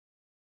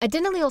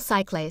Adenylyl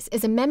cyclase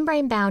is a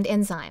membrane-bound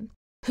enzyme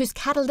whose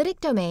catalytic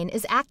domain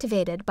is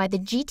activated by the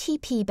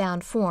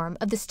GTP-bound form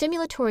of the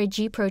stimulatory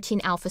G protein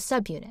alpha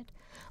subunit,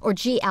 or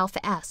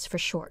G-alpha-S for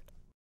short.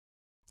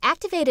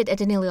 Activated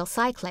adenylyl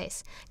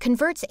cyclase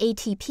converts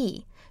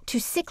ATP to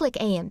cyclic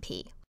AMP,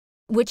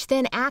 which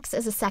then acts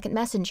as a second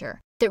messenger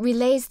that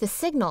relays the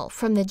signal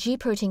from the G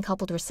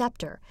protein-coupled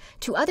receptor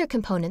to other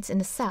components in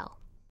the cell.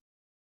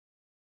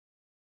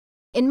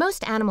 In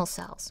most animal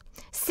cells,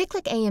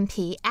 cyclic AMP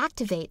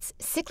activates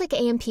cyclic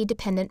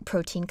AMP-dependent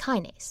protein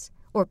kinase,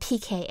 or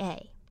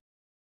pKa.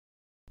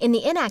 In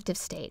the inactive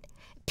state,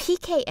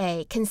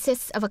 pKa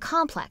consists of a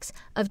complex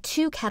of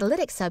 2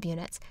 catalytic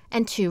subunits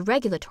and 2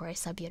 regulatory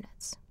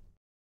subunits.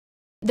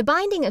 The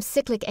binding of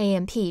cyclic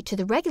AMP to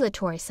the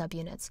regulatory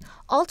subunits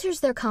alters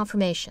their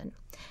conformation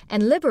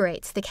and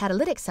liberates the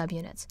catalytic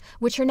subunits,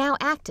 which are now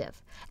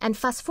active, and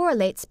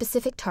phosphorylates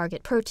specific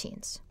target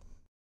proteins.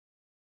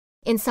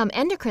 In some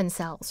endocrine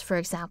cells, for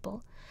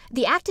example,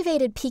 the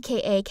activated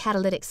pKa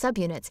catalytic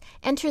subunits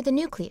enter the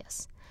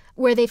nucleus,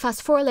 where they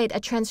phosphorylate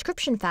a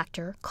transcription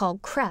factor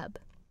called CREB.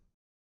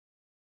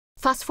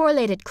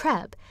 Phosphorylated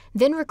CREB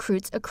then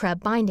recruits a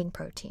CREB binding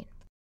protein.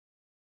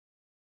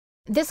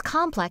 This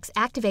complex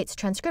activates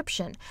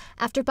transcription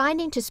after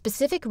binding to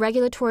specific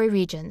regulatory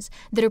regions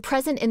that are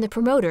present in the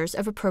promoters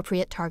of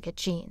appropriate target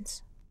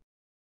genes.